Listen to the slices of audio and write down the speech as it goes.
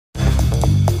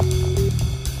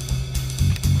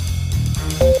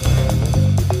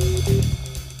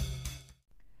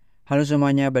Halo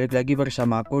semuanya, balik lagi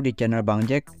bersama aku di channel Bang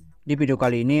Jack. Di video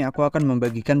kali ini aku akan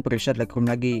membagikan preset Lightroom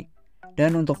lagi.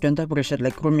 Dan untuk contoh preset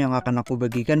Lightroom yang akan aku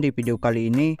bagikan di video kali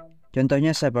ini,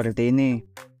 contohnya seperti ini.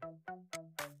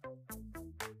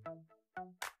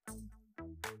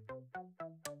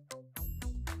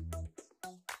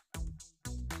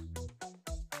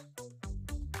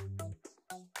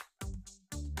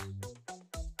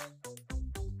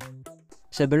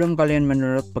 Sebelum kalian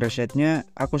mendownload presetnya,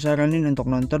 aku saranin untuk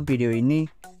nonton video ini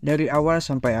dari awal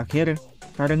sampai akhir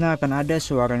karena akan ada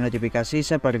suara notifikasi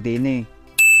seperti ini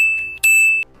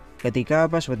ketika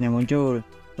passwordnya muncul.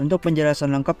 Untuk penjelasan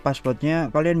lengkap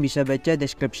passwordnya, kalian bisa baca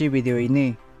deskripsi video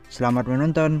ini. Selamat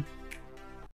menonton.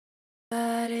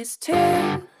 But it's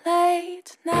too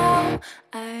late now.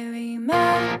 I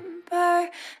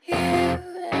remember you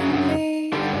and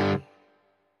me,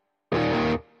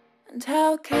 and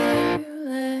how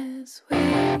careless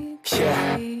we could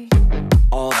be.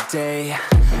 All day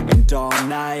and all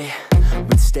night,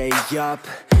 we'd stay up,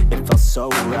 it felt so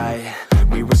right.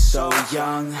 We were so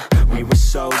young, we were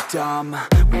so dumb.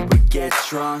 We would get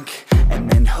drunk and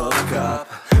then hook up.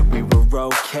 We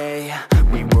were okay,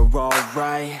 we were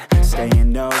alright,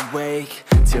 staying awake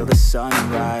till the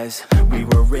sunrise. We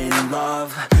were in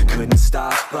love, couldn't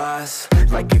stop us.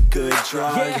 Like a good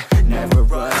drug, never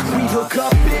run. We hook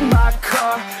up in my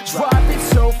car, driving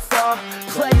so far.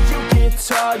 Play your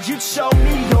guitar, you'd show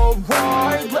me your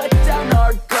art. Let down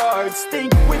our guards,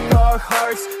 think with our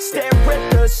hearts. Stare at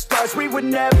the stars, we were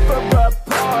never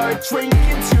apart.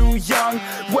 Drinking too young,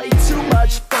 way too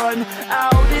much fun.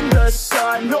 Out in the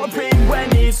sun, or rain when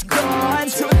it's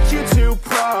gone. Took you to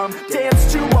prom,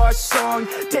 dance to our song.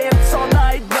 Dance all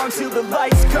night long till the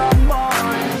lights come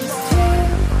on. It's too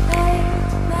late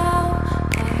now.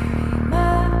 I remember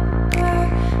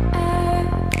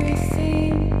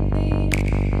everything,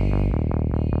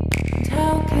 and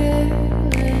how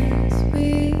careless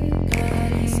we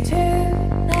got. It's too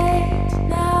late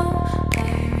now.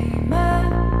 I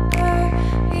remember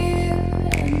you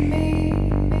and me,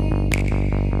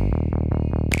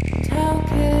 and how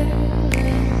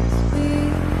careless we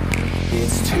got.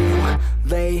 It's too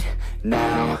late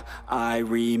now, I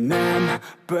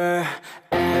remember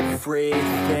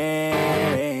everything,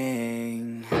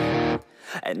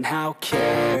 and how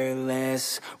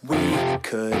careless we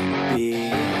could be,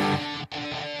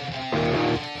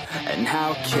 and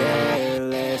how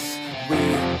careless we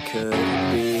could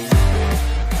be,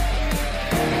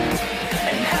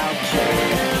 and how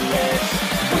careless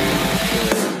we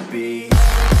could be.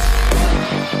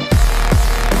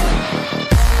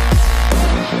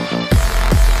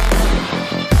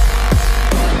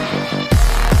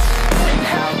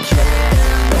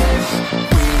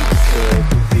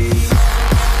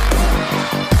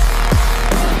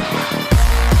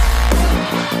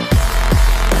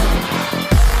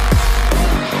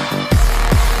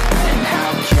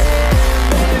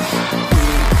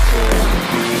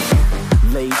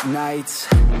 Nights,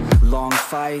 long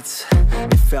fights,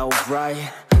 it felt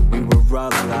right, we were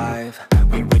alive.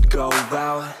 We would go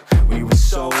out, we were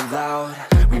so loud,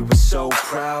 we were so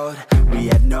proud, we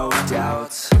had no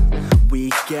doubts.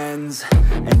 Weekends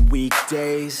and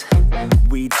weekdays,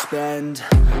 we'd spend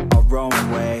our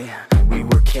own way. We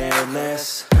were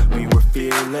careless, we were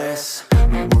fearless,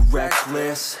 we were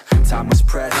reckless, time was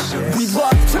precious. We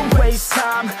loved to waste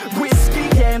time, whiskey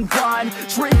and wine,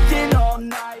 drinking all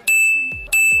night.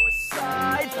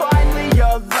 Finally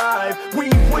alive, we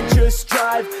would just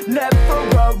drive, never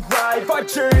arrive. Our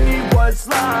journey was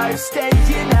live,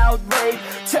 staying out late,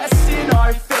 testing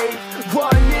our fate,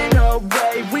 running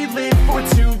away. We live for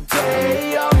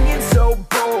today, young and so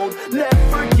bold,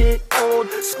 never get old.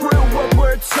 Screw what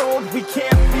we're told, we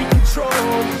can't be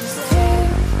controlled. It's too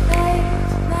late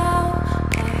now.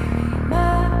 I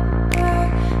remember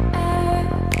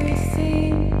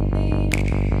everything,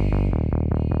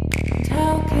 and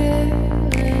how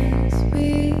careless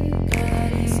we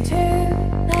got. It's too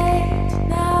late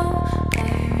now.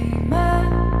 I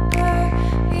remember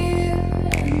you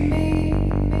and me,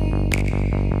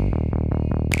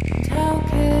 and how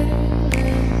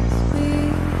careless we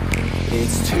got.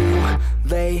 It's too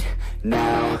late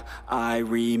now, I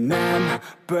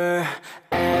remember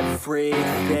everything,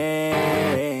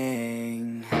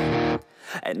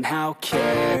 and how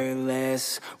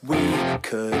careless we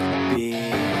could be,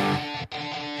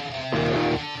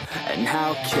 and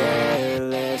how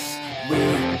careless we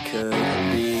could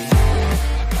be,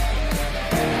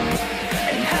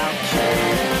 and how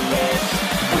careless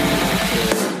we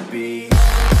could be.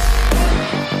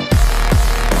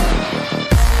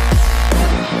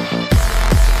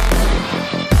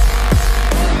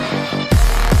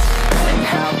 And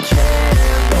how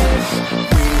careless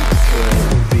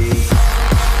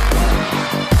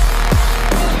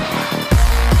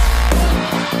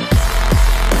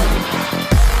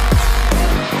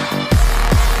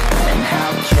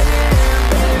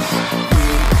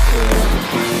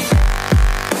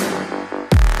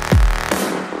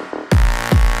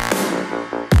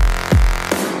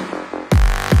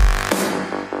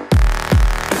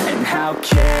how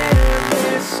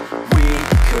careless we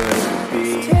could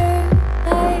be. It's too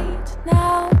late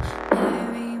now. I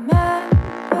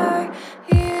remember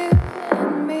you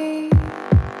and me,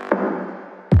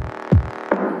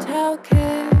 and how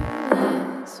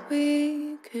careless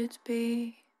we could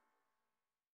be.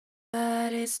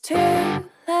 But it's too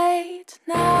late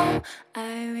now.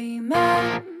 I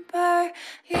remember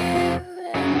you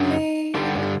and me,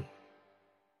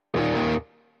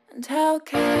 and how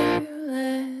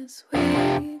careless we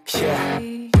could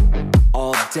be.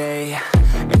 All day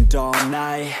and all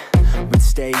night, we'd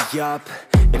stay up,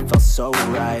 it felt so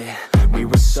right. We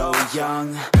were so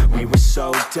young, we were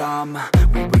so dumb.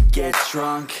 We would get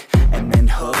drunk and then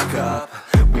hook up.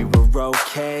 We were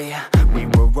okay, we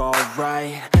were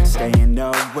alright, staying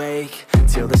awake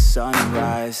till the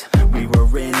sunrise. We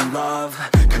were in love,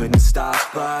 couldn't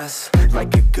stop us,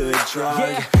 like a good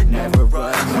drug, never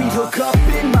enough. We'd hook up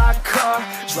in my car,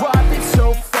 driving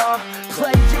so far,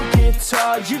 play your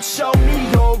guitar, you'd show me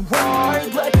your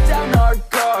art, let down our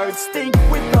guards, think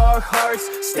with our hearts,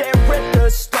 stare at the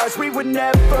stars. We were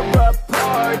never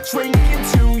apart, drinking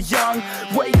too young,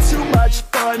 way too much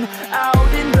fun,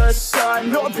 out in the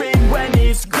sun, orbit when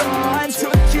it's gone.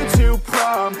 Took you to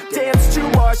prom, dance to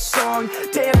our song,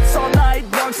 dance all night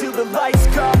long till the lights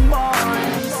come on.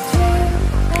 It's too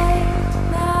late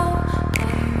now. I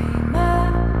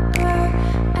remember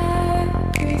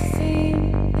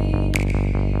everything,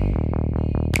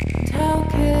 and how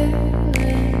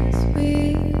careless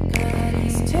we got.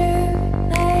 It's too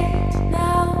late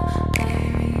now. I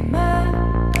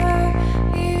remember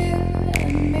you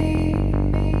and me,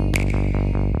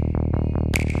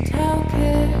 and how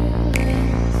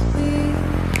careless we.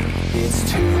 It's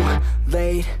too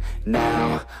late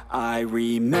now, I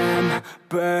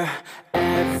remember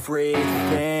everything,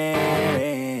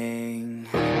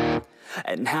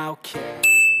 and how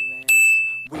careless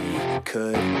we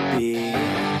could be,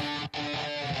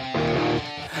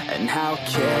 and how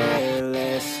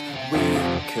careless we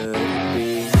could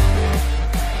be,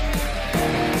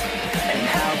 and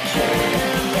how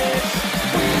careless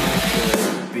we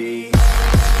could be.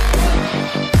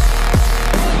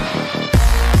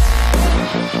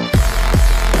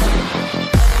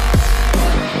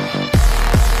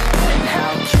 And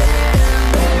how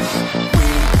careless we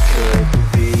could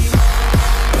be.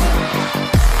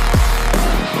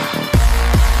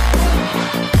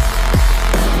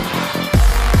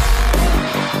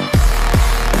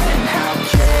 And how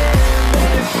careless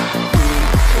we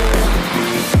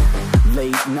could be.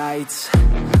 Late nights,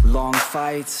 long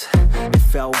fights, it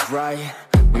felt right,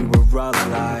 we were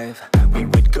alive. We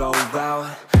would go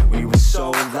out, we were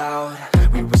so loud,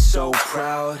 we were so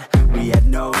proud, we had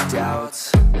no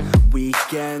doubts.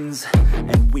 Weekends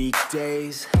and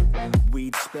weekdays,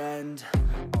 we'd spend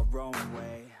our own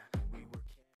way.